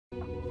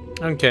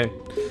Okay,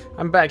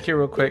 I'm back here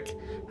real quick.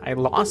 I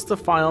lost the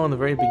file in the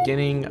very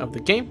beginning of the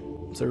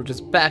game, so we're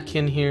just back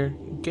in here,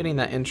 getting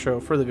that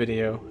intro for the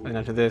video, and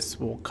after this,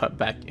 we'll cut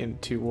back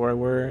into where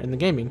we're in the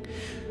gaming.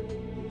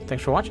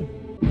 Thanks for watching.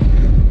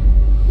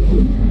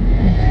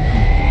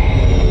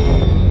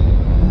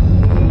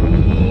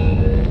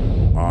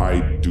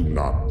 I do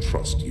not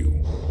trust you.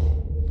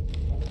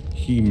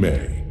 He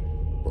may,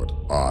 but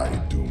I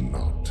do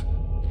not.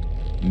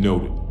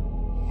 Noted.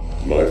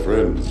 My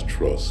friend's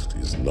trust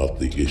is not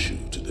the issue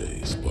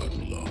today,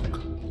 Spartan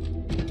Locke.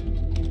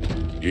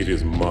 It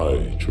is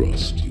my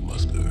trust you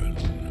must earn.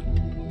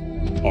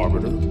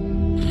 Arbiter.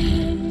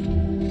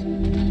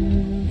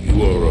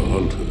 You are a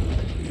hunter,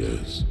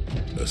 yes.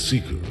 A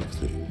seeker of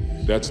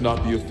things. That's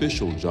not the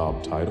official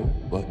job title,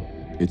 but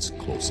it's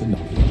close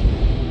enough.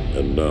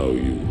 And now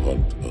you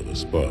hunt other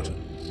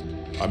Spartans.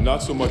 I'm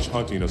not so much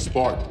hunting a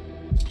Spartan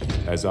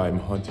as I'm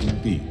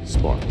hunting the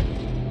Spartan.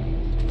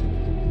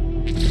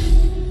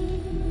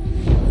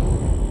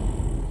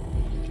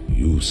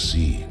 You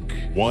seek.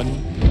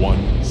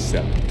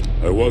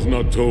 117. I was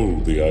not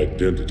told the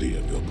identity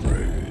of your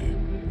prey.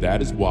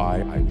 That is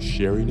why I'm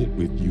sharing it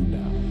with you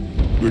now.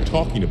 We're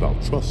talking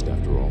about trust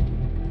after all.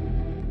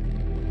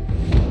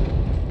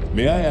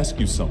 May I ask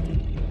you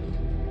something?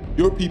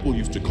 Your people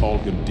used to call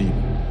him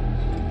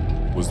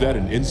Demon. Was that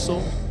an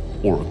insult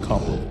or a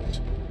compliment?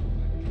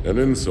 An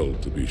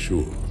insult, to be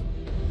sure,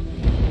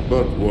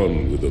 but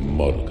one with a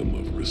modicum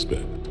of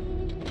respect.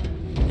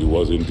 He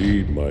was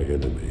indeed my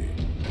enemy.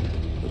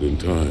 But in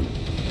time,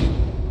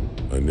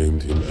 I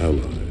named him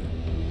ally,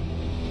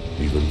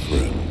 even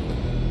friend.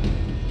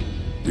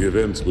 The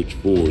events which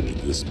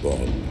forged this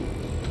bond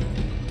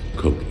were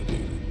complicated.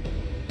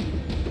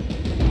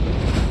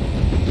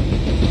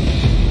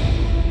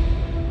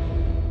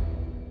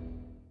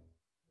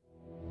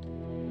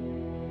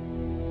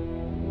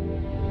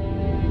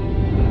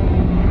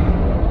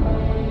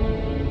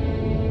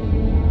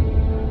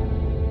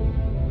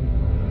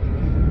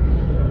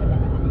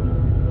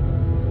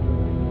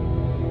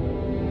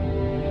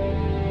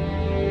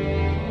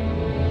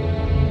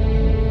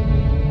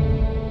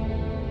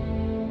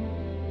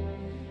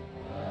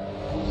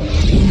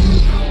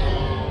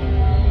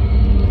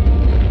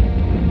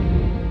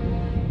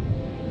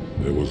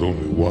 There was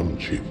only one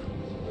chip.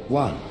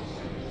 One?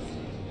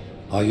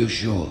 Are you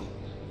sure?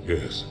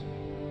 Yes.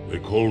 They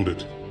called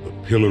it the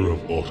Pillar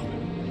of Autumn.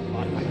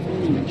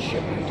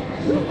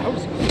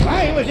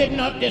 Why was it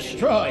not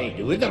destroyed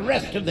with the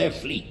rest of their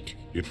fleet?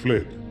 It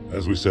fled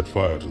as we set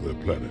fire to their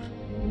planet.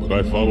 But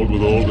I followed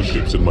with all the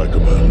ships in my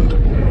command.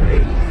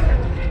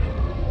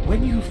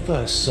 When you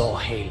first saw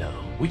Halo,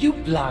 were you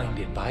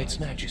blinded by its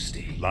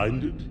majesty?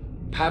 Blinded?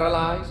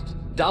 Paralyzed?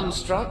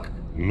 Dumbstruck?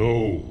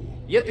 No.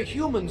 Yet the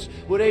humans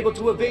were able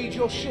to evade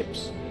your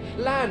ships,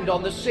 land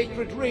on the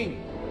sacred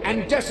ring,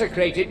 and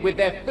desecrate it with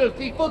their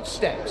filthy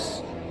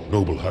footsteps.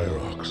 Noble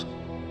hierarchs,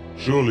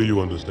 surely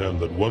you understand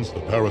that once the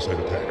parasite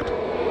attacked...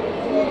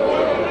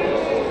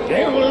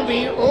 There will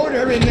be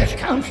order in this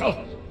council.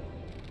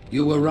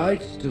 You were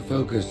right to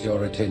focus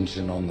your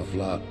attention on the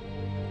Flood.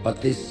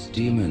 But this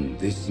demon,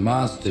 this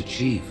Master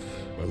Chief...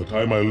 By the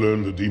time I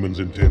learned the demon's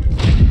intent,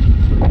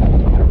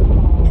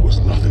 there was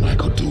nothing I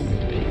could do.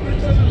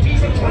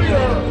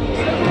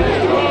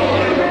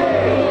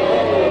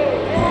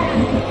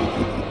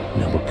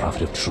 Noble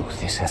Prophet of Truth,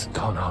 this has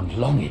gone on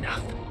long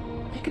enough.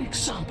 Make an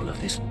example of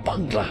this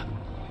bungler.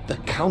 The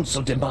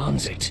Council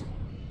demands it.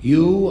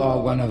 You are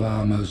one of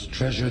our most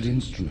treasured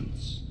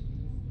instruments.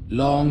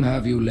 Long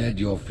have you led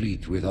your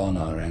fleet with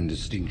honor and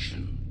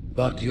distinction.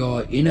 But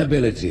your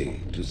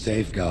inability to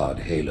safeguard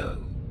Halo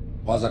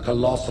was a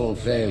colossal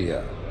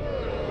failure.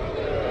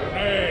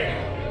 Nay,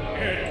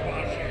 it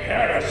was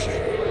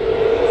heresy.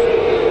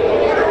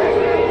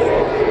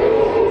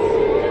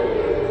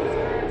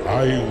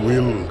 I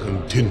will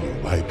continue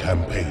my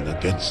campaign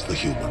against the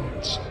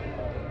humans.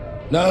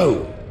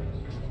 No,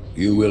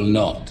 you will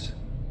not.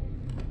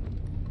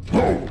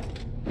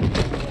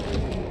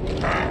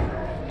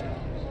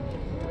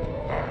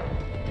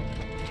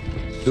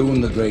 Soon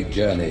the great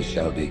journey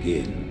shall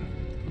begin.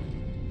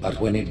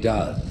 But when it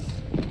does,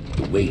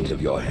 the weight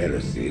of your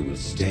heresy will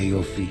stay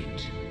your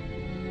feet,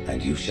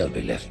 and you shall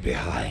be left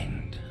behind.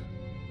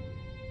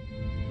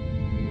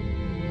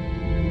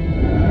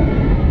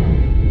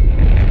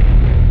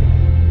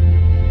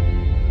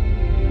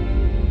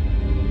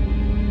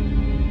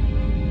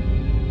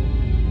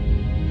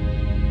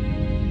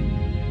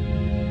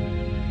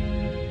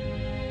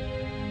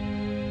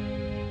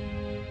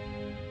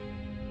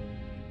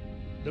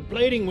 The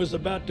plating was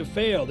about to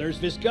fail. There's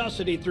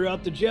viscosity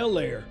throughout the gel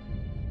layer.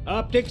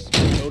 Optics,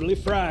 totally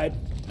fried.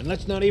 And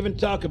let's not even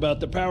talk about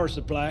the power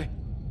supply.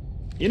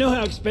 You know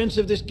how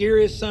expensive this gear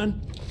is,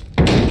 son?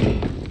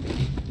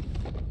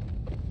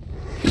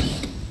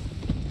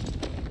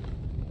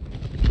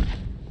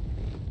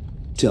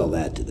 Tell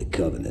that to the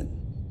Covenant.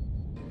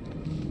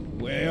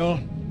 Well,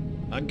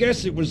 I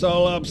guess it was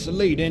all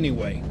obsolete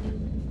anyway.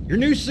 Your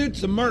new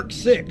suit's a Mark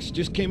 6,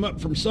 just came up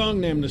from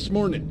Songnam this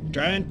morning.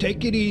 Try and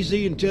take it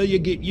easy until you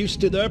get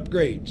used to the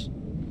upgrades.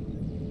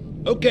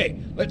 Okay,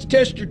 let's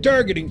test your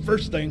targeting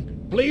first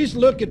thing. Please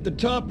look at the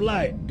top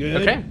light.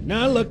 Good. Okay.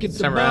 Now look at the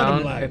Turn bottom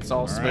around. light. It's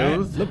all right.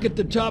 smooth. Look at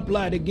the top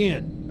light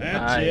again.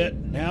 That's Aye. it.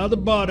 Now the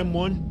bottom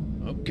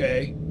one.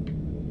 Okay.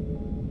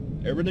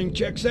 Everything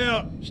checks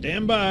out.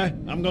 Stand by.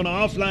 I'm gonna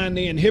offline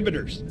the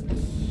inhibitors.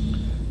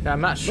 Yeah,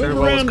 I'm not sure Move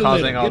what was around a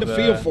causing little. all Get a the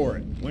feel for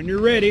it. When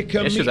you're ready,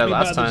 come meet issues me that by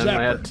last the time.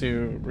 I had zapper.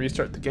 to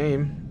restart the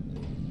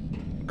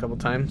game a couple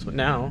times, but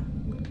now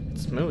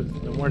it's smooth.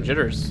 No more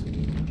jitters.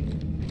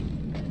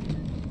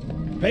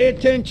 Pay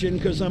attention,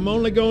 because I'm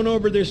only going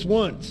over this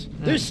once.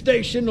 This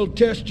station will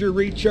test your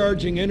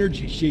recharging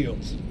energy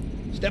shields.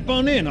 Step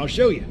on in, I'll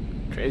show you.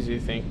 Crazy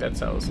to think that's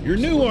how it's Your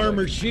new supposed to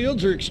armor look.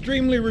 shields are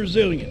extremely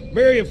resilient,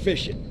 very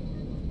efficient.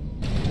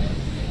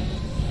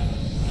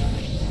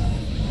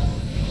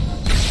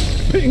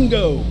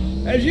 Bingo!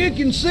 As you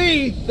can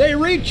see, they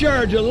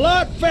recharge a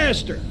lot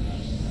faster.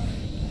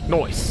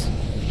 Noise.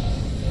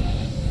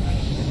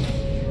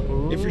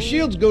 If your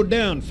shields go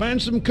down,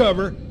 find some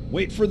cover,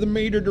 wait for the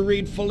meter to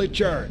read fully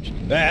charged.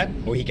 That,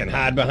 or he can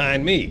hide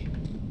behind me.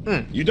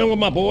 You done with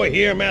my boy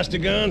here, Master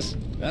Guns?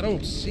 I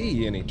don't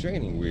see any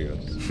training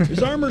wheels.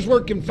 His armor's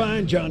working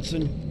fine,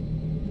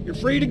 Johnson. You're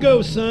free to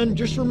go, son.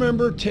 Just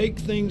remember, take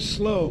things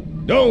slow.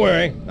 Don't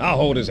worry, I'll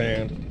hold his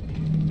hand.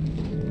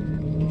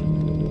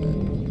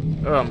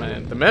 Oh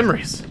man, the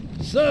memories.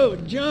 So,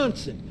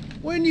 Johnson,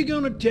 when you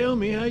gonna tell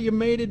me how you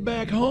made it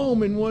back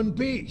home in one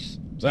piece?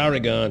 Sorry,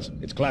 Guns,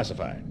 it's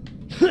classified.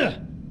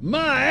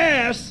 My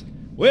ass!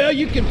 Well,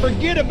 you can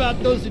forget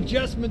about those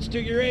adjustments to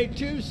your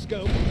A2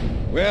 scope.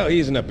 Well,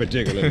 he's in a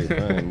particularly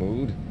fine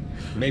mood.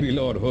 Maybe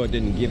Lord Hood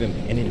didn't give him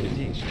an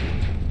invitation.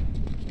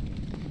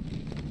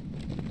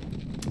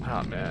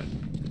 Oh man.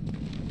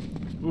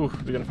 Ooh,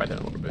 we're gonna fight that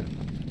in a little bit.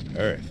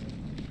 Earth.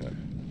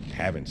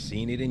 Haven't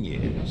seen it in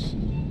years.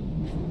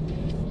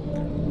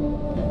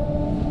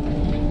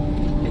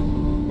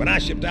 When I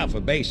shipped out for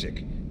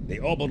basic, the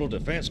orbital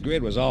defense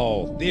grid was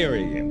all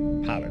theory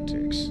and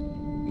politics.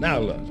 Now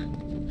look,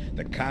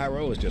 the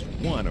Cairo is just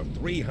one of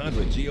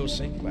 300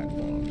 geosync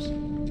platforms.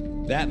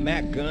 That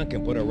Mac gun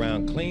can put a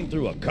round clean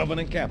through a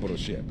Covenant capital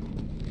ship.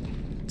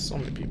 So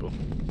many people.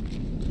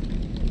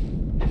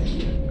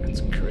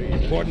 That's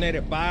crazy.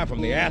 Coordinated fire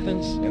from the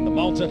Athens and the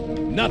Malta,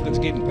 nothing's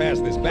getting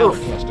past this battle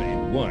Oof. cluster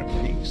in one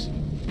piece.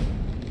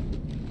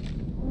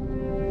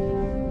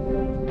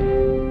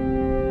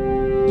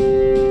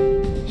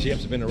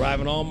 Ships have been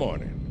arriving all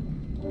morning.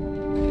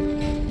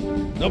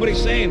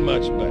 Nobody's saying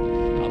much, but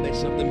I'll bet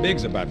something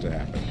big's about to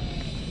happen.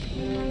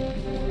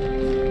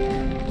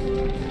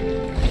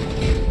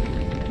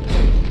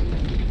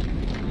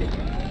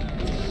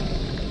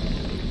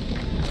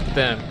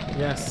 Then,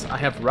 yes, I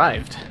have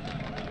arrived.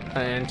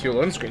 And to your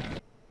loan screen.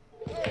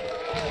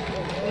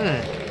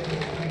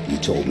 You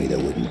told me there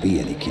wouldn't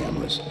be any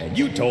cameras. And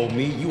you told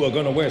me you were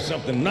gonna wear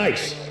something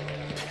nice.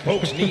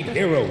 Folks need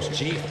heroes,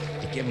 Chief,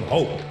 to give them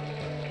hope.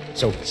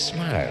 So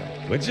smile,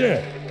 would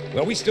you?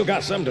 Well, we still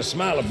got something to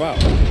smile about.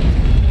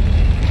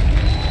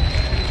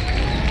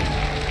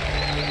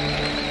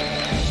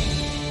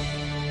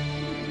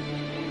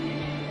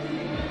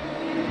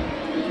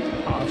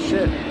 Oh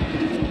shit.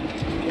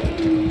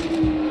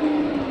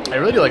 I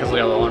really do like this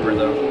layout of the armor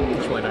though.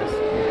 It's really nice.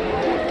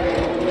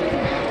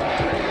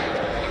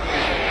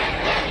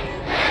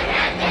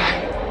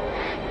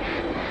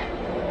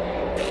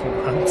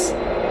 Runs.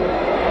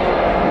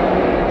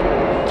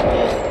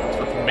 It's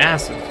fucking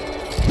massive.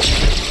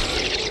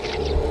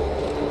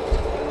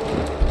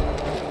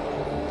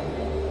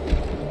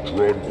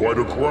 Drawn quite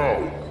a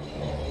crowd.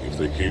 If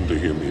they came to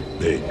hear me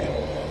beg,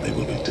 they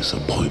will be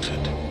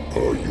disappointed.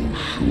 Are you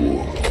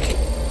sure?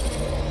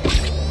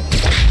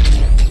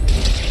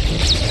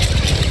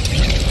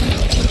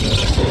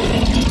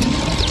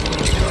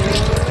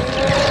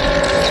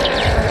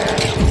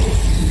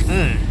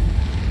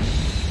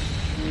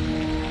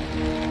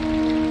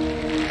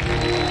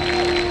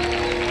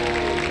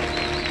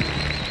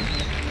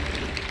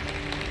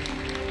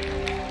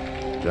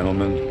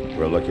 Gentlemen,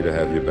 we're lucky to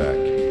have you back.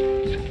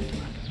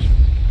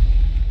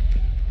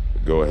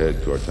 Go ahead,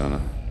 Cortana.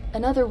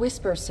 Another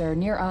whisper, sir,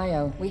 near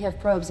Io. We have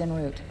probes en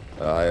route.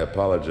 I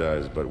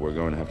apologize, but we're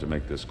going to have to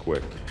make this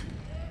quick.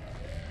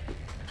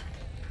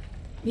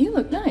 You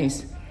look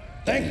nice.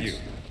 Thank you.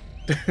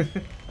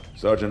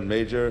 Sergeant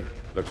Major,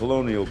 the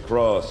Colonial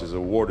Cross is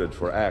awarded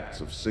for acts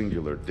of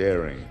singular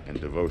daring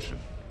and devotion.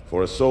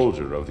 For a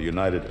soldier of the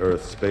United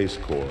Earth Space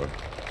Corps,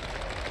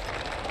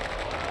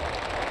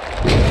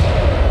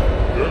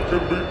 There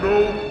can be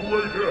no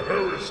greater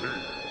heresy.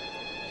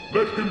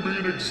 Let him be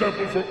an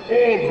example for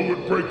all who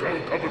would break our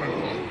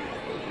covenant.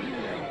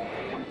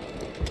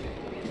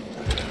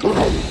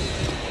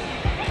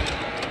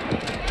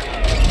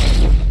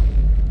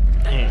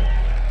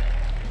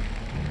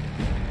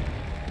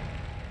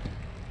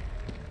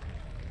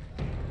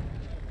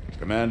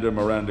 Commander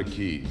Miranda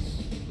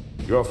Keyes,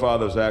 your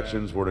father's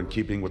actions were in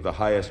keeping with the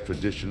highest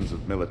traditions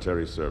of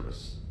military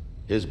service.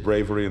 His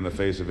bravery in the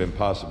face of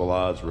impossible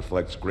odds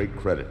reflects great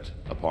credit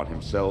upon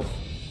himself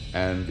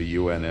and the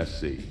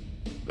UNSC.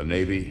 The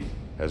Navy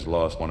has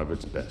lost one of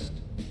its best.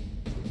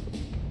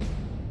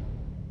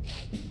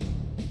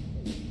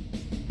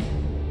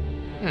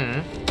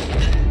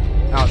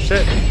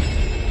 shit.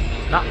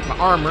 Not my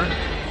armor.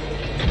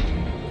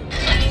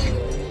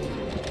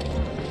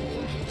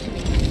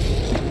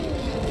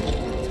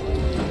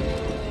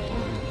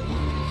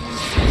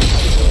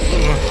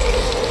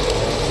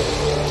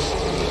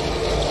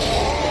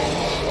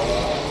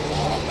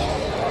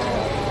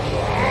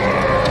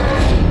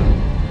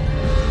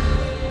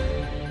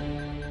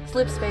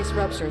 Slip space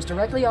ruptures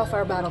directly off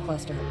our battle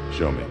cluster.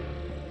 Show me.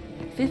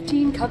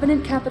 15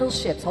 Covenant capital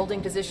ships holding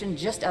position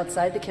just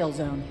outside the kill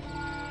zone.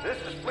 This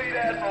is Fleet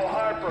Admiral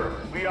Harper.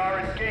 We are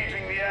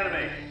engaging the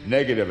enemy.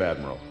 Negative,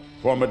 Admiral.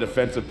 Form a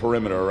defensive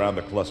perimeter around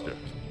the cluster.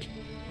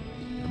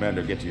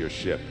 Commander, get to your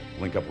ship.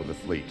 Link up with the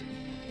fleet.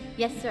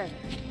 Yes, sir.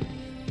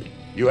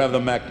 You have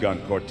the mech gun,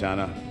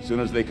 Cortana. As soon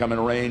as they come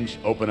in range,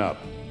 open up.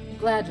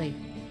 Gladly.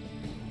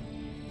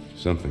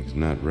 Something's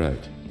not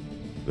right.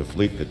 The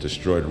fleet that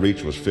destroyed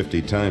Reach was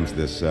 50 times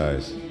this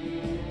size.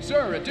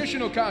 Sir,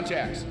 additional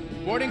contacts.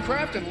 Boarding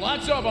craft and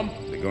lots of them.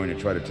 They're going to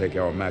try to take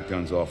our mech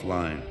guns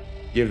offline.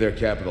 Give their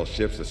capital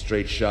ships a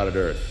straight shot at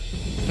Earth.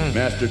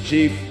 Master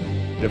Chief,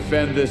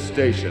 defend this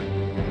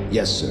station.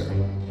 Yes, sir.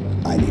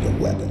 I need a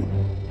weapon.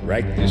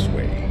 Right this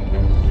way.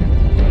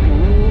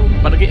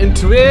 About to get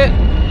into it.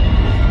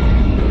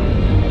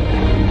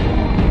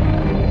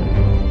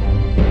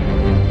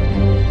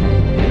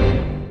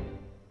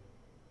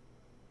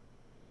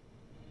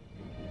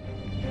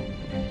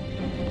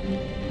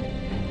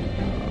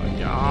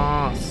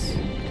 Yes.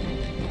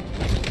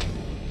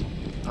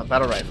 A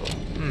battle rifle.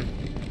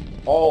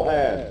 All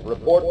hands,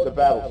 report to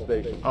battle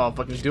station. Oh,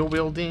 fucking dual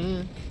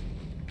wielding.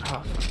 Oh, fuck,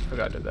 I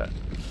forgot I did that.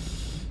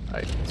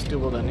 Alright, let's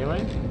dual wield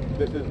anyway.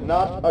 This is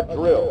not a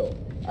drill.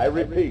 I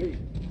repeat,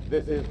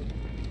 this is...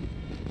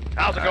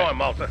 How's it going,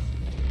 Malta?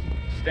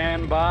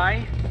 Stand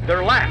by.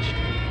 They're latched.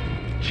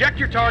 Check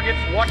your targets,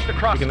 watch the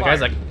crossfire. The guy's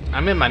like,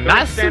 I'm in my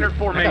nice standard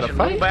formation.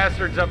 Little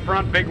bastards up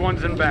front, big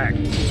ones in back.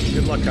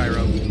 Good luck,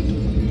 Cairo.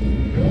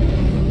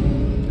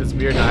 It's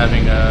weird not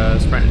having a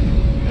sprint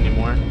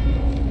anymore.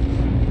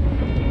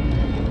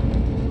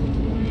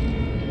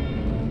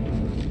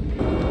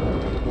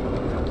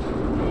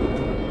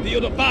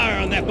 Field of fire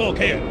on that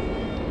bulkhead.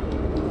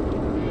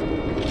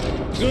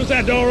 As soon as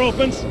that door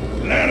opens,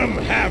 let them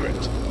have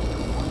it.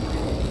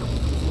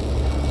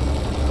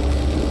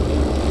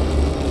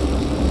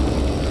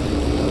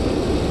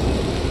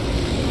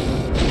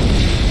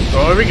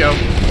 Oh, here we go.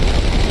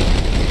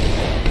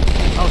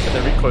 Oh, shit,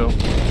 they recoil.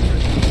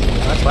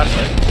 That's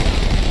flashlight.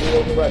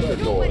 Field pressure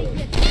door.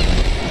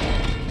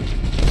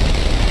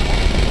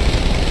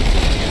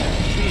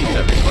 Jeez,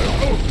 that recoil.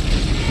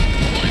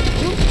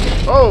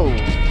 Oh,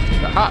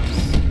 the hops.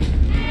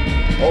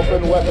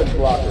 Open weapons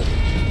locker.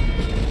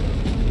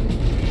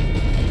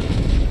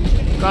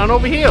 Gone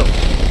over here.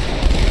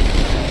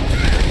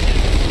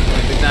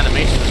 These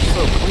animations are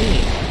so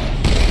clean.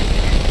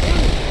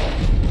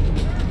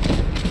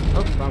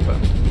 Oh, wrong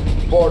button.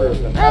 Borders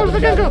and Alpha.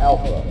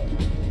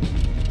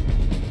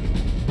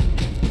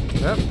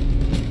 Yep.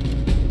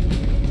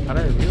 How do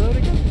I reload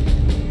again?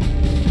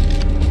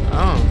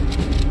 Oh.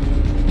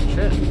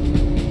 Shit.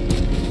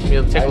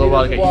 It'll take a little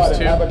while to get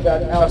used to.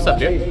 What's up,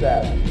 dude?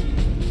 Where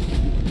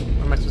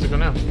am I supposed to go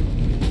now?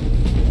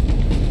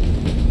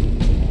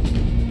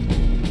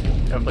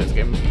 I haven't played this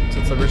game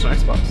since the original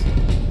Xbox.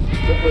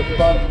 Quick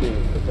response team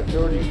to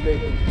Security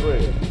Station 3.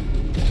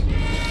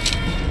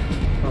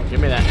 Oh, give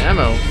me that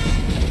ammo.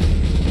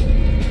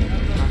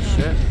 Oh,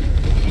 shit.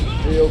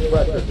 Field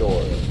pressure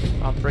doors.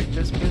 I'll break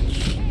this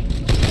bitch.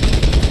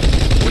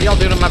 What are y'all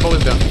doing on my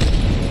bullet gun?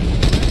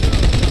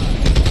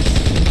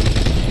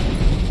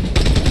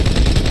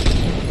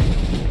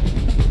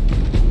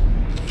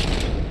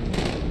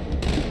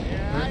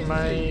 Where's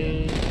my...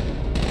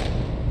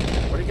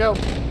 Where'd he go?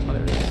 Oh,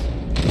 there it is.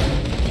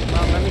 Come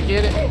on, let me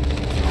get it.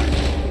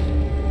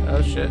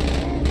 Oh, shit.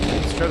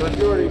 I'm struggling.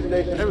 Security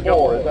Station There we 4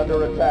 go. is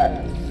under attack.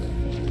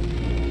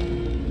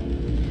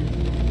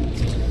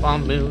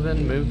 I'm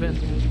moving.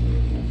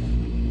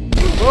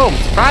 Boom!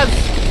 Surprise!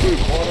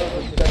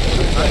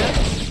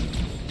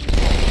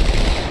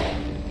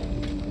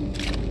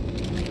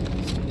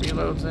 Some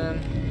reloads in.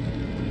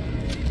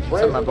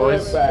 What's up, my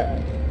boys?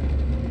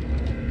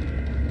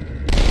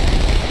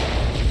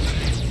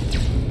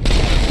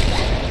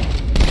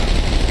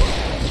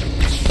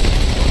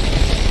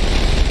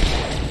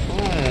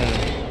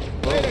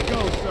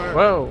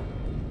 Whoa!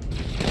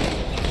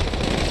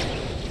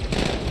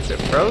 Shit,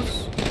 froze?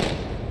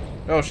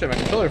 Oh shit, my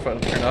controller phone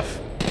turned off.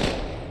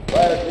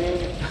 Fire team,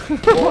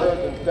 quarters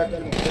in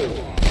section 2.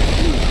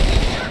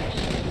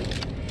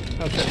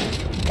 Oh shit.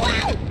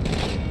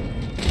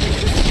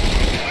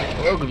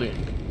 Ugly.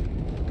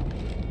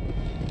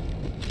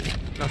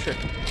 Oh shit.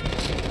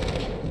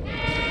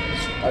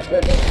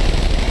 Attention.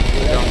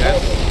 Don't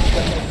guess.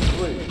 Section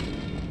 3.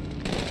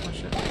 Oh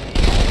shit.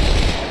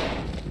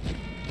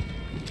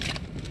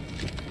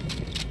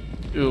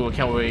 Ooh, I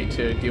can't wait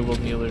to deal with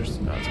kneelers.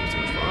 Oh, it's gonna be so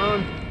much fun.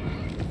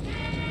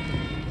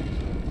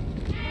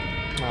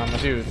 Oh, my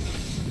dude.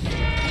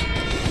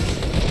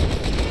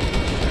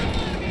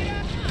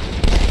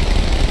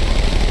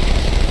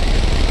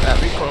 That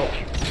recoil.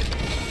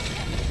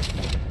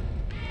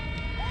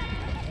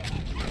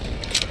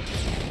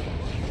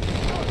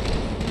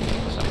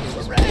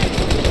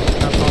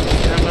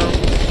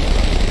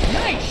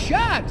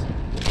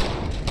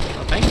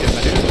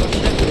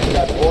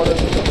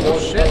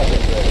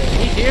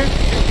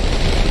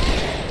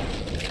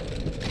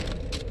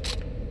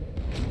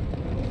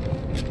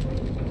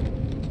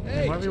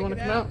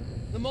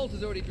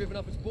 Malta's already driven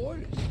up its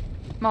borders.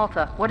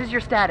 Malta, what is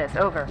your status?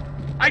 Over.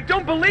 I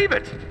don't believe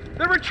it!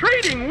 They're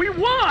retreating! We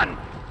won!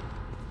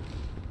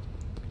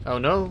 Oh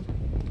no.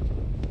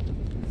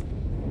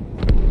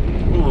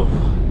 Ooh.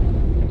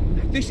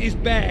 This is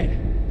bad.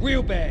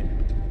 Real bad.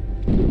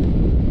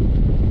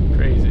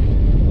 Crazy.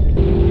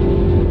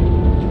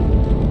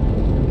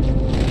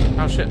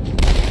 Oh shit.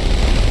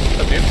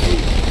 What's up, dude?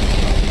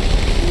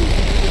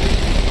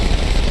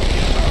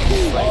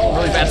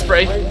 Really bad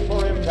spray.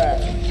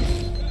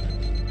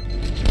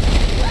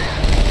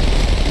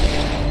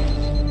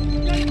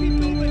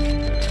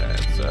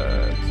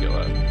 Let's heal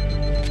up.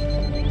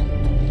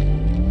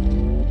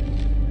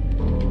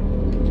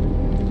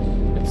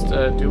 Let's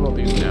do what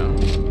these now.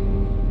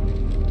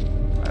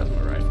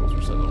 Plasma rifles,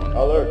 which is the other one.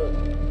 Alert.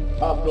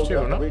 Hostiles Two,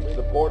 have no? reached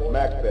the port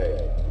Mac Bay.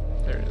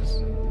 There it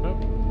is. Oh.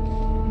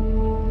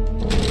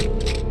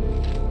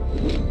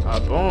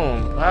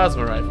 Boom.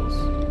 Plasma rifles.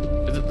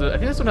 Is it the, I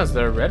think this one has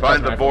the red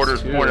Find plasma the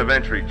border's rifles, too. point of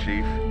entry,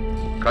 Chief.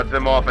 Cut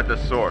them off at the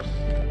source.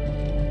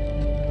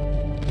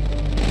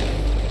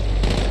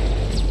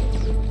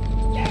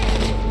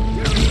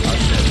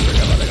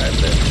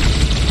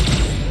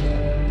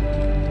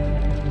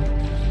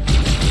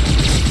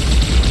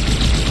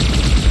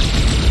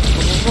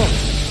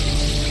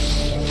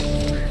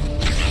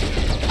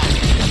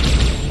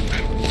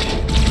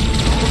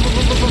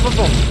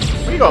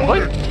 Where you going, boy?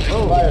 Oh.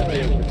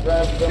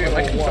 Dude,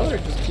 my controller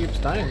just keeps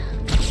dying.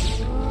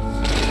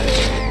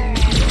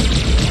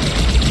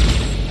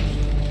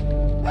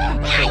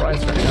 I'm not sure why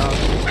it's turning off.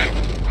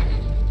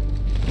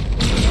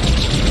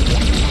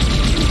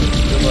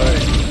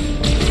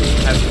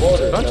 I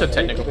have a bunch of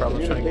technical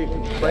problems trying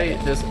to play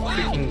this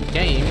freaking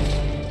game.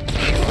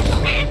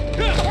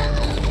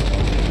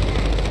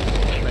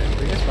 Wait, where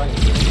are you guys fighting?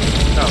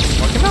 Oh,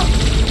 walk him out!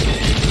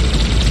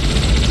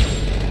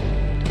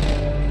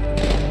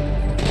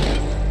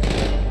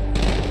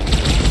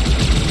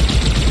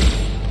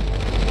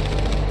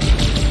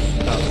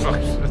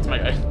 That's my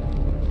guy.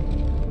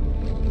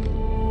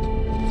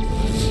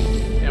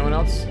 Anyone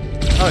else?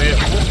 Oh, yeah.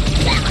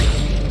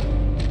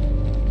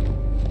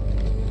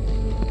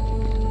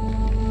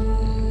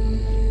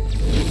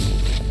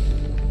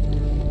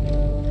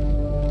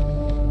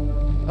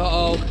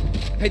 Uh-oh.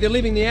 Hey, they're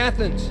leaving the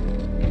Athens.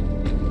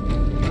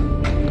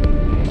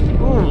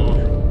 Ooh.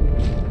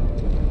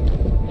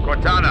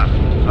 Cortana,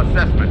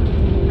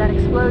 assessment. That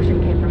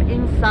explosion came from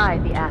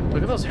inside the Athens.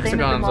 Look at those Same as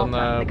hexagons the on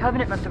Malta. the The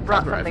Covenant must have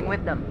brought plasma something rifle.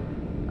 with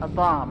them. A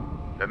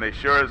bomb. Then they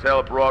sure as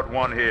hell brought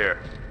one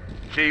here.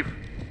 Chief,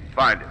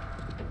 find it.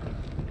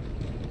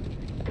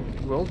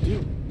 Will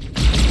do.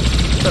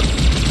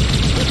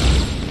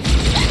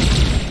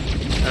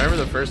 I remember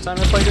the first time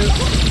I played this,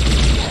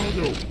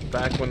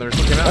 back when they were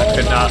looking at it, I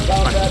could not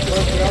find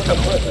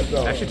it.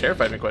 It actually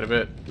terrified me quite a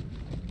bit.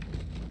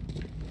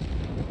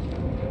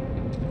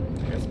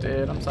 I guess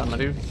dead. I'm sorry, my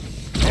dude.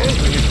 Oh,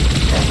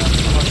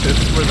 this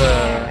is where the...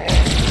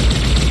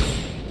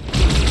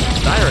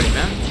 Die already,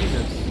 man.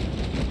 Jesus.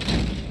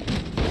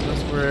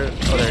 That's where...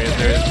 Oh, there he is.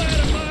 There he is.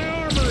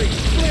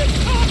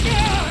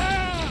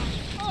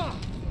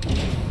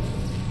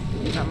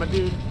 Not my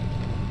dude.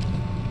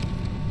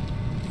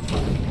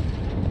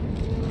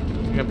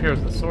 You up here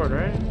with the sword,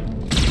 right?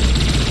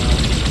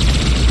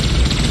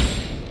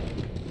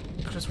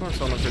 I just want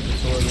someone with the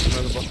sword with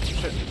another book.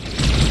 Shit.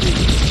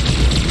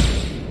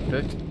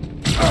 Good.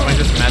 Oh, am I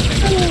just imagining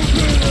that?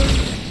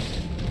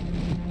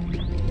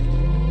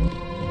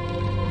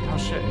 Oh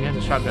shit, he has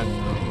a shotgun.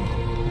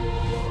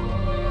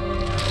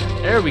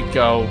 There we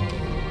go.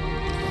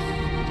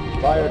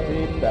 Fire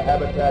team to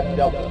Habitat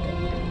Delta.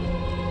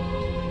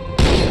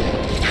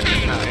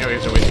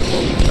 Anyways, they're wasting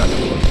bullets.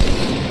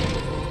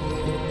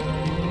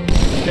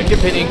 I keep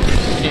hitting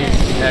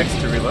X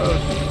to reload.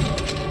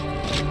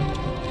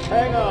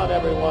 Hang on,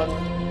 everyone.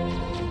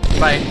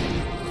 Bye.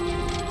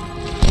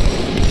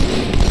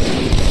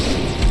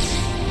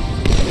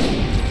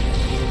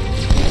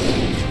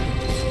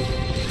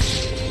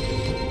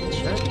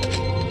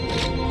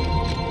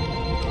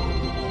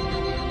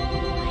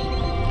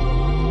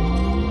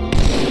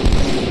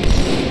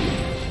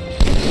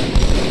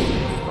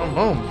 Oh,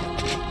 boom.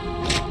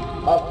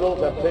 Hostiles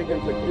have taken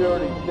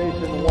security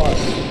station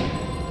 1.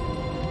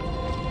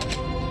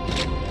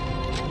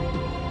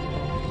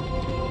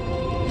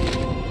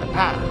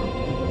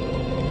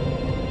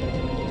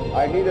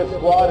 I need a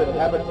squad in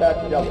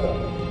Habitat Delta.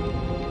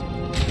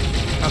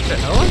 Okay,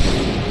 hello?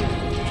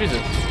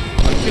 Jesus.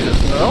 Oh, Jesus,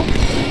 hello?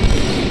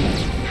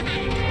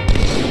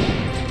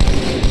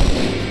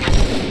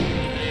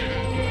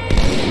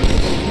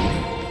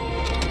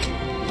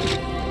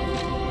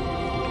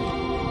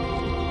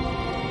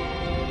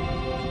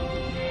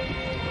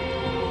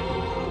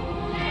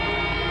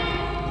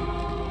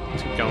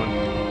 Let's keep going.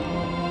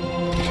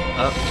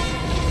 Up.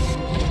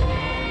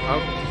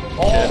 Up.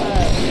 Shit.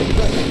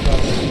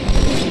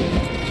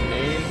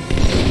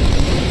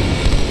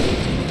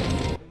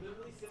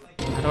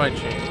 How do I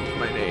change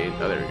my nade?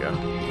 Oh, there we go.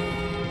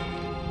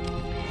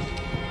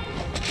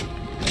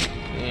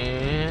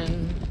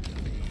 And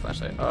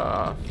flashlight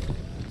off.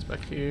 Let's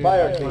Back here.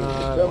 Fire team,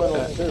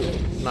 Terminal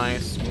 2.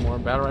 Nice. More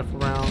battle rifle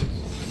rounds.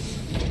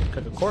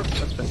 Cook a corpse.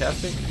 That's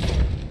fantastic.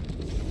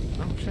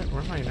 Oh shit,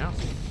 where am I now?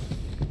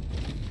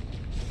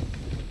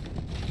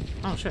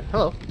 Oh shit,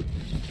 hello.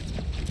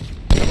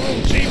 Come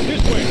on, Chief,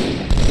 this way.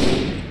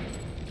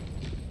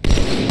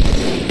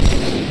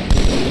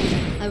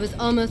 I was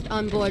almost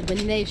on board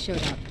when they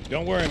showed up.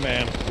 Don't worry,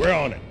 ma'am. We're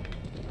on it.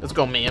 Let's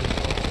go, man.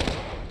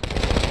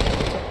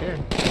 What's up here?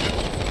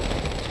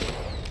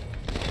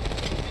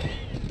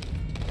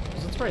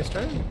 Is this where I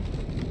started?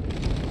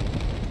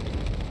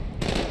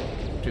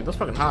 Dude, those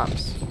fucking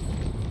hops.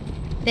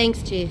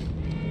 Thanks, Chief.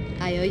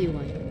 I owe you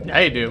one. Yeah,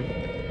 you do.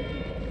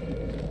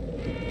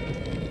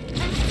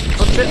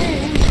 Oh shit.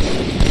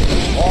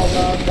 All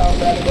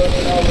non-combat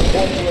personnel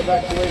report to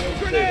evacuation.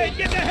 Grenade!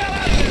 Get the hell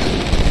out of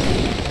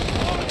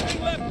there! All that's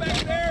left back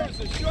there is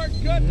a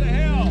shortcut to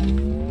hell.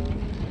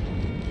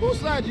 Whose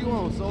side you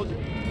on, soldier?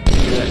 Dude,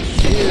 that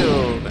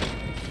shield.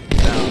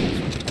 Down.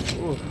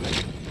 Ooh.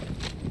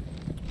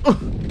 Ooh.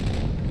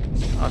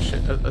 Oh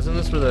shit, isn't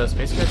this where the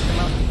space guys come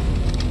out?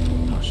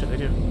 Oh shit, they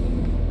do.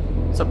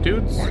 What's up,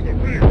 dudes? Boom.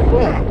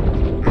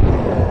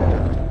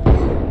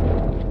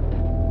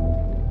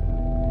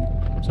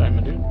 I'm sorry,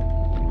 my dude.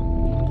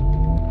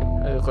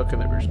 I look like in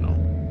the original.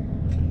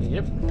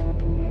 Yep.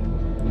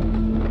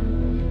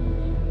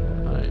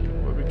 Alright,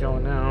 where we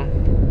going now?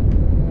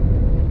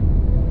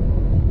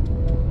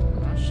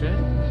 Oh shit.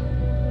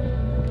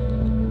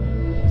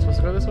 Am I supposed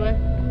to go this way?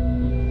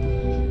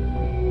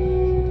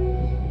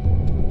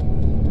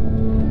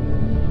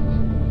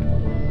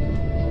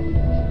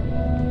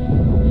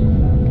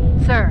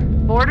 Sir,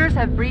 boarders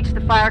have breached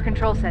the fire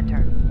control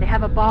center. They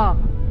have a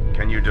bomb.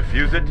 Can you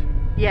defuse it?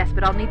 Yes,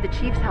 but I'll need the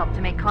Chief's help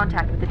to make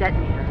contact with the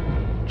detonator.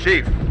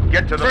 Chief,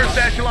 get to the first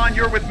echelon.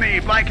 You're with me.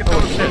 Blanket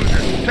those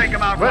losers. Take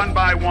them out one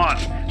by one.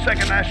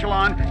 Second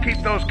echelon,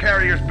 keep those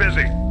carriers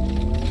busy.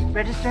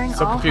 Registering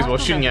So all confused while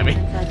hostile shooting at me.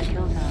 vessels inside the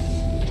kill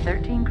zone.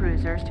 13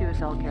 cruisers, 2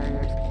 assault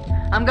carriers.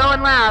 I'm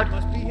going loud.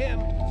 Must be him.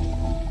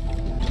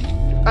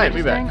 Alright,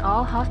 be Registering back.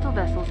 all hostile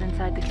vessels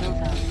inside the kill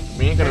zone.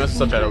 We ain't gonna miss 13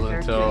 subtitles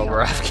cruisers, until 2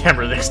 we're assault off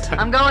camera next time.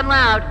 I'm going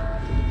loud.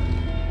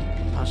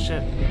 Oh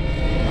shit.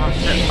 Oh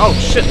shit. Oh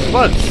shit, the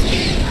bugs!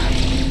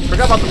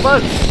 Forgot about the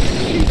bugs!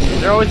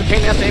 They're always a pain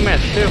in the ass to aim at,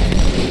 too.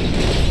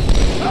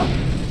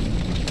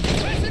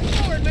 Press it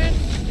forward, man.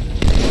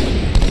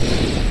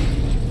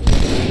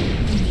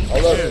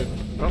 Alert.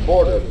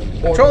 Boarders.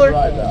 Controller!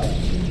 Ride out.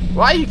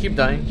 Why you keep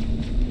dying?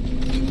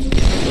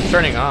 It's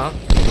turning off.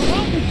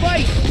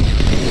 Fight!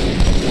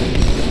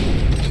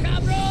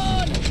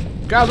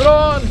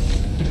 Cabron!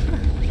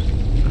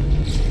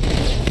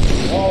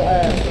 All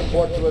hands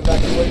report to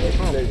evacuation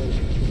station.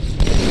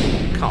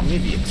 Call me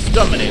the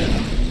exterminator.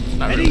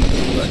 Not Ready?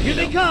 really, but, Here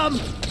they come!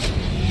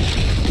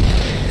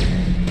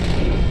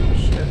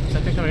 Shit, is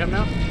that thing coming up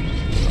now?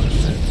 Oh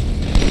shit.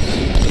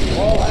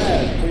 All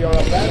hands, we are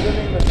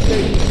abandoning the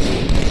station.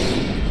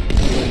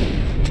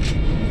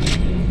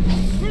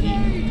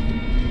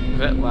 Is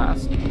that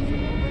last?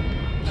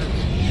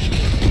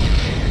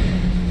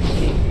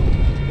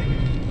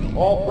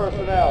 All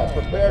personnel,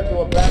 prepare to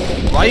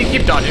abandon. Why you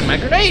keep dodging my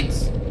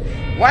grenades?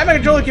 Why my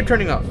controller keep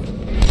turning off?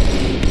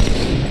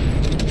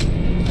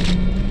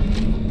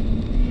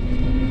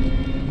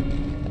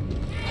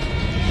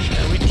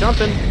 And we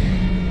jumping.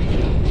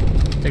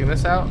 Taking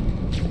this out.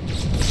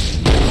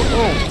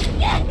 Boom.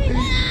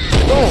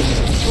 Boom.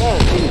 Boom.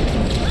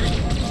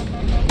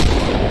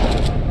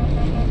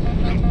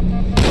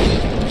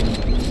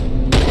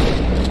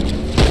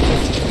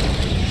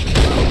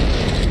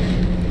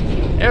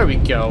 There we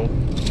go.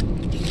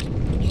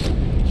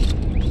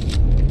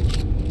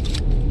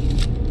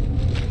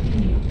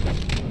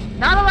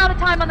 Not a lot of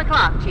time on the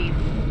clock, Chief.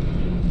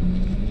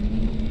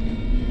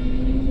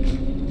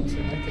 See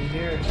if I can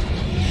hear it. I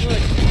feel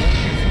like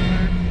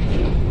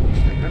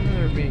I remember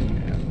there being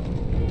ammo.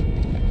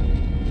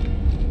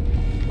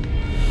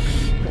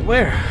 But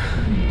where?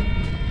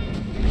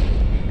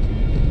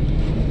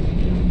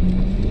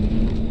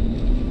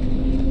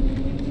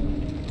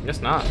 Guess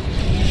not.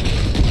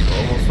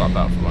 We'll swap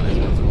out from one of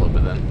these guns in a little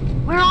bit then.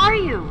 Where are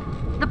you?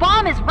 The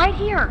bomb is right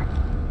here.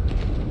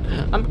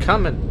 I'm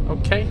coming,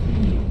 okay?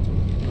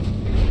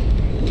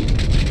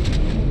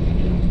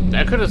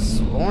 I could have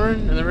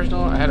sworn in the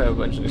original I had a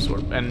energy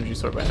sword by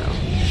now.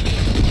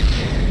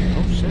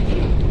 Oh shit.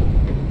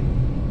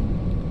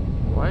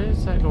 Why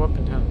does that go up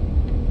and down?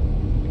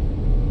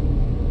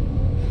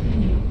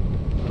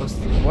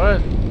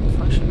 What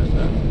function is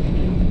that?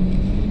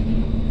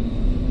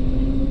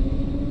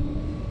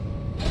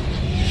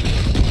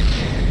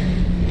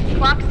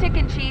 Clock's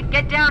ticking, Chief.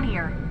 Get down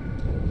here.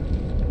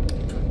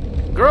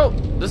 Girl,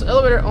 this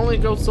elevator only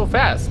goes so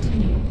fast.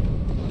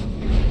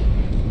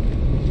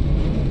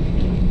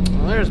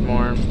 Well, there's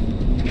more.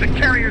 The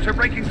carriers are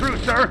breaking through,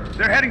 sir.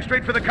 They're heading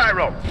straight for the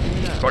Cairo.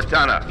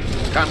 Cortana,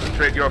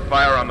 concentrate your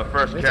fire on the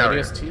first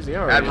carrier.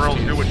 Admiral,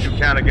 do what you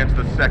can against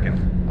the second.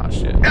 Oh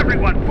shit.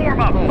 Everyone, form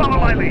up. Follow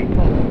my lead.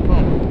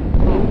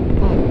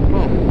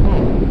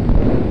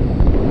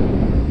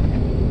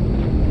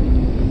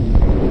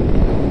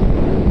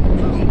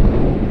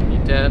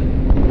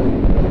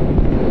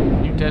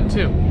 dead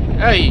too.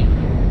 Hey!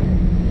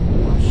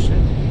 Oh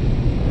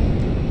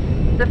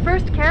shit. The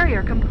first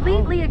carrier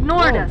completely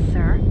ignored us,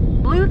 sir.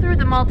 Blew through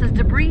the Malta's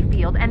debris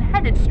field and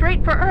headed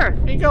straight for Earth.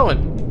 Where you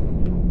going?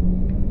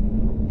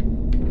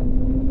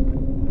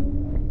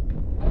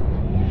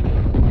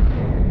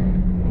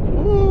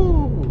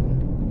 Ooh.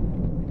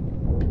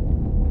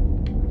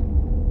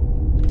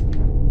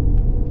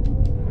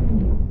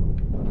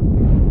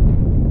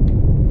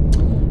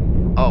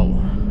 Oh,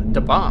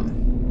 the bomb.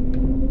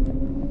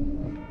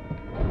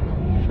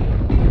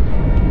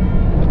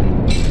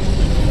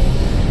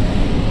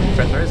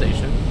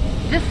 Pressurization.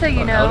 Just so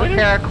you know,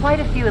 there are quite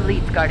a few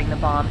elites guarding the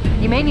bomb.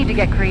 You may need to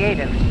get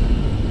creative.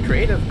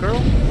 Creative, girl?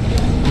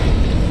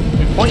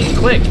 We point and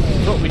click.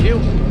 That's what we do.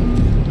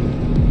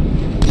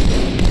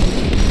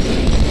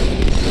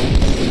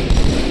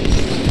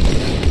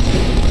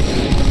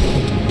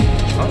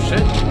 Oh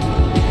shit.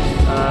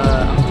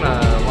 I'm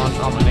gonna launch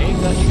all my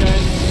nades at you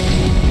guys.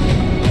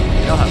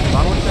 Y'all have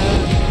fun with that.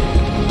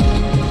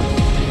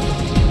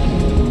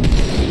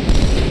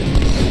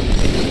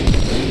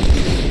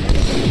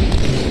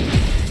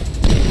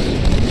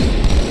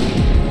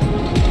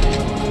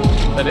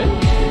 Is that it?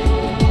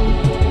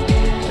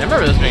 I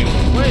remember this being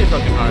way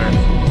fucking hard.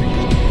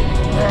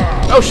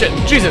 Oh shit!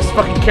 Jesus!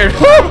 Fucking scared.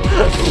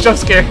 Jump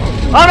scare.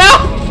 Oh no!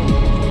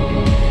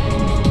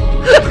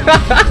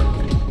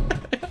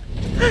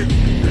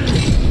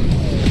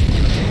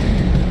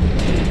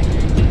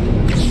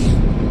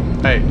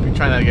 Hey, we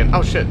try that again.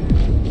 Oh shit.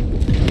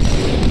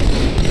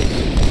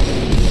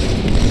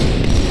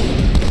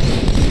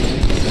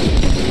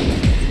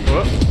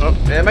 Oh,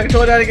 am I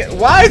controlling that again?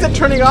 Why is it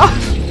turning off?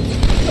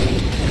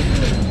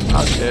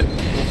 Oh shit.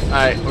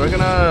 Alright, we're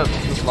gonna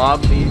just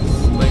lob these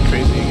like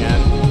crazy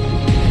again.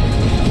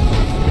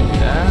 Do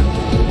that.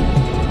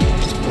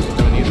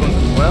 Doing these ones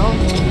as well.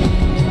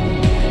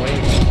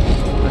 Wait.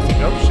 Let's see.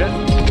 Oh shit.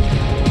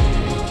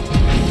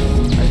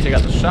 Alright, take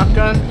out the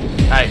shotgun.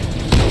 Alright.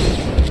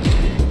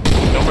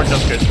 No more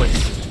jump scares, please.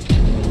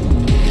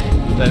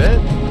 Is that it?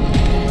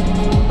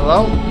 Hello?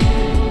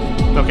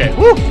 Okay.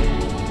 Woo!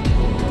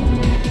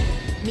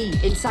 Me,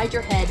 inside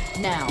your head,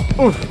 now.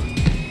 Oof.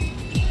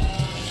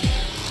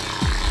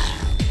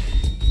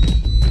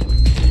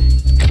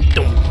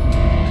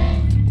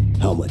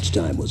 How much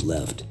time was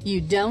left?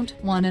 You don't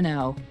want to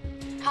know.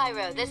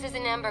 Cairo, this is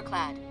an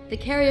Emberclad. The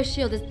carrier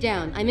shield is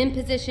down. I'm in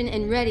position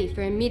and ready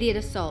for immediate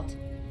assault.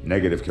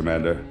 Negative,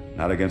 Commander.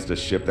 Not against a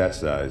ship that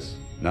size.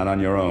 Not on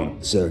your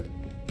own. Sir,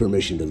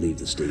 permission to leave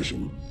the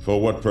station. For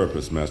what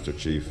purpose, Master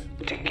Chief?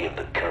 To give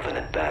the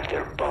Covenant back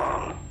their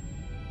bomb.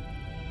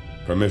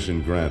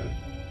 Permission granted.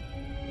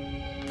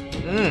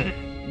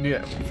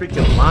 Yeah,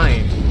 freaking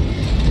line.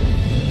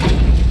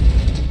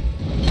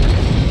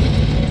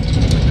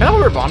 Kind of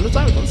over bomb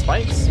design with those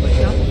spikes. Like,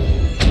 you know,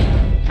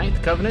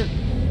 Ninth Covenant.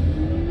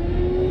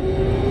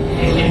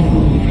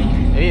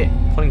 Idiot.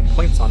 Putting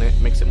points on it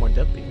makes it more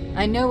deadly.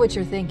 I know what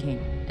you're thinking,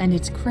 and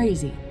it's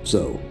crazy.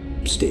 So,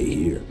 stay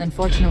here.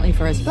 Unfortunately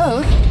for us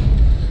both,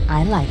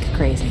 I like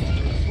crazy.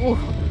 Ooh,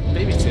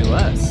 maybe two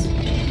less.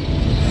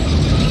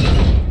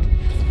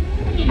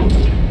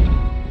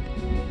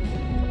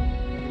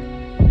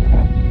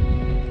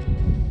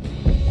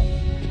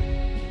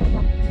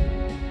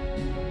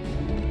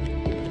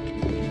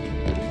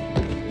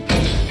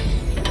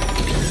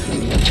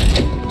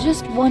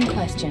 Just one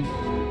question.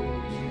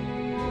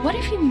 What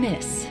if you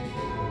miss?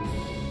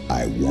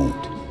 I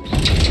won't.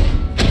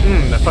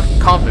 That fucking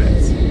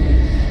confidence.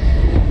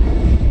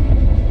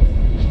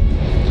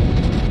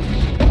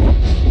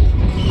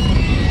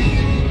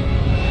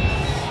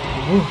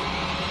 Ooh.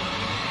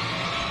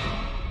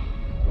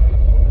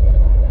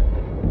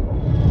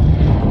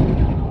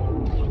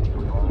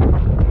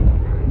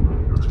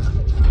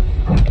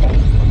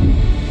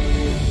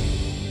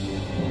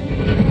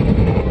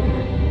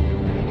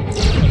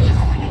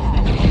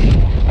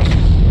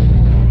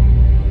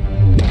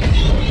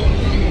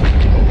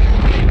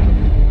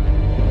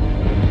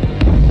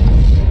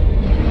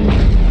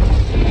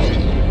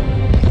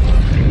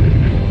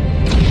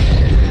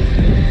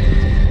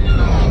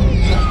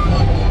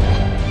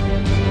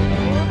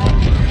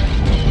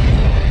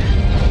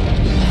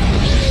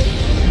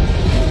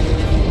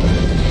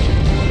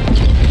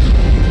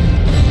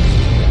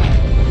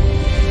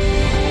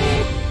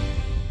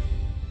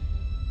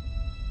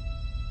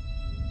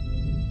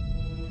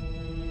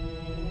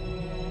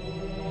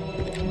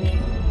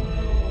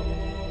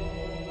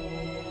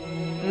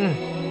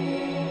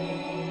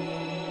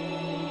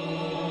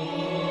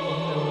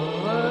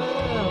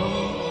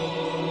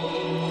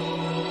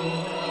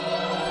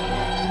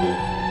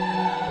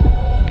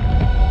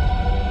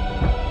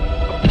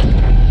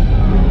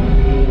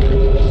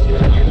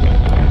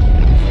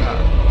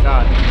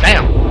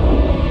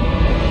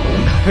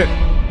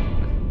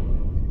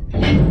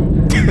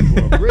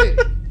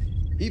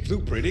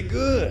 Pretty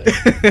good.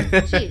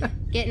 Chief,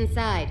 get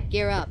inside.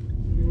 Gear up.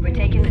 We're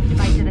taking this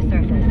fight to the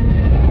surface.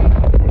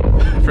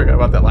 I forgot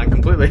about that line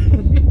completely.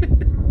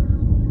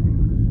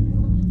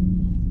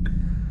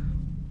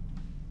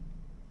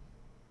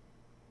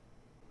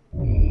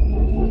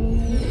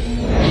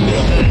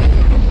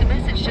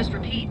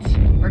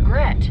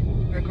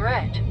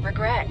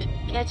 Regret.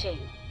 Catchy.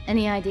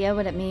 Any idea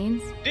what it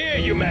means? Dear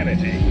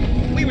humanity,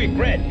 we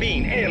regret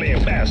being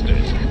alien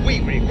bastards.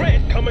 We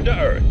regret coming to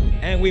Earth.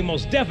 And we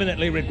most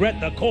definitely regret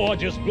the Corps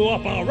just blew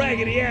up our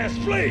raggedy-ass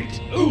fleet.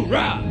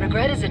 Hoorah!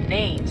 Regret is a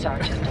name,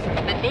 Sergeant.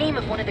 The name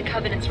of one of the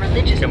Covenant's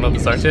religious Can love the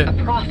leaders, Sergeant.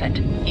 a prophet.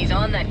 He's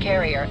on that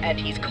carrier, and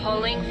he's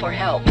calling for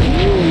help.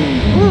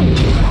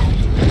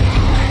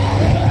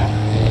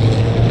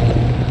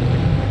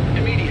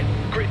 Immediate.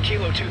 Grid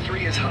Kilo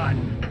 2-3 is hot.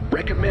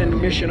 Recommend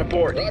mission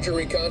abort. Roger,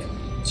 Recon.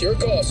 It's your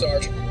call,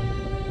 Sarge.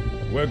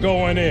 We're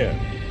going in.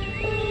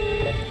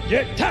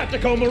 Get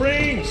tactical,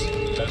 Marines!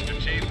 Master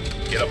Chief,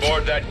 get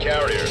aboard that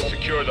carrier.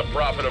 Secure the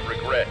Prophet of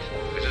Regret.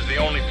 This is the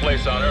only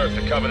place on Earth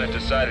the Covenant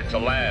decided to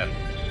land.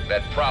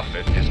 That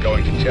Prophet is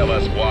going to tell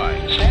us why.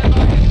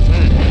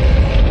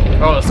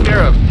 Oh, a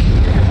scarab.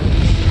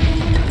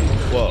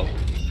 Whoa.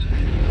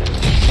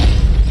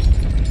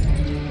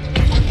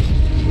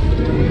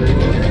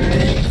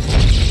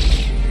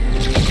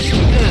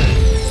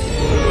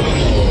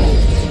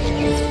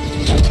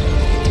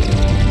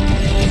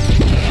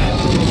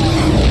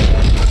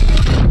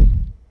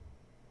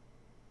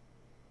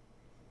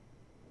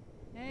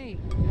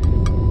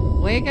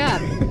 Wake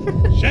up.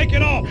 Shake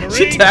it off, Marine!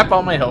 She tap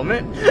on my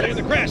helmet? There's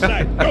the crash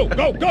site. Go,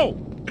 go, go!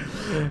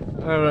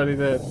 Alrighty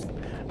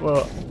then.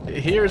 Well,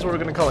 here's where we're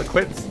gonna call it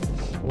quits.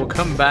 We'll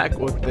come back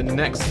with the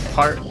next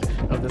part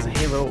of this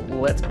Halo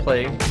Let's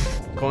Play,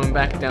 going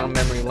back down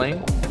memory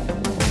lane.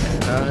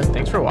 And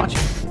thanks for watching.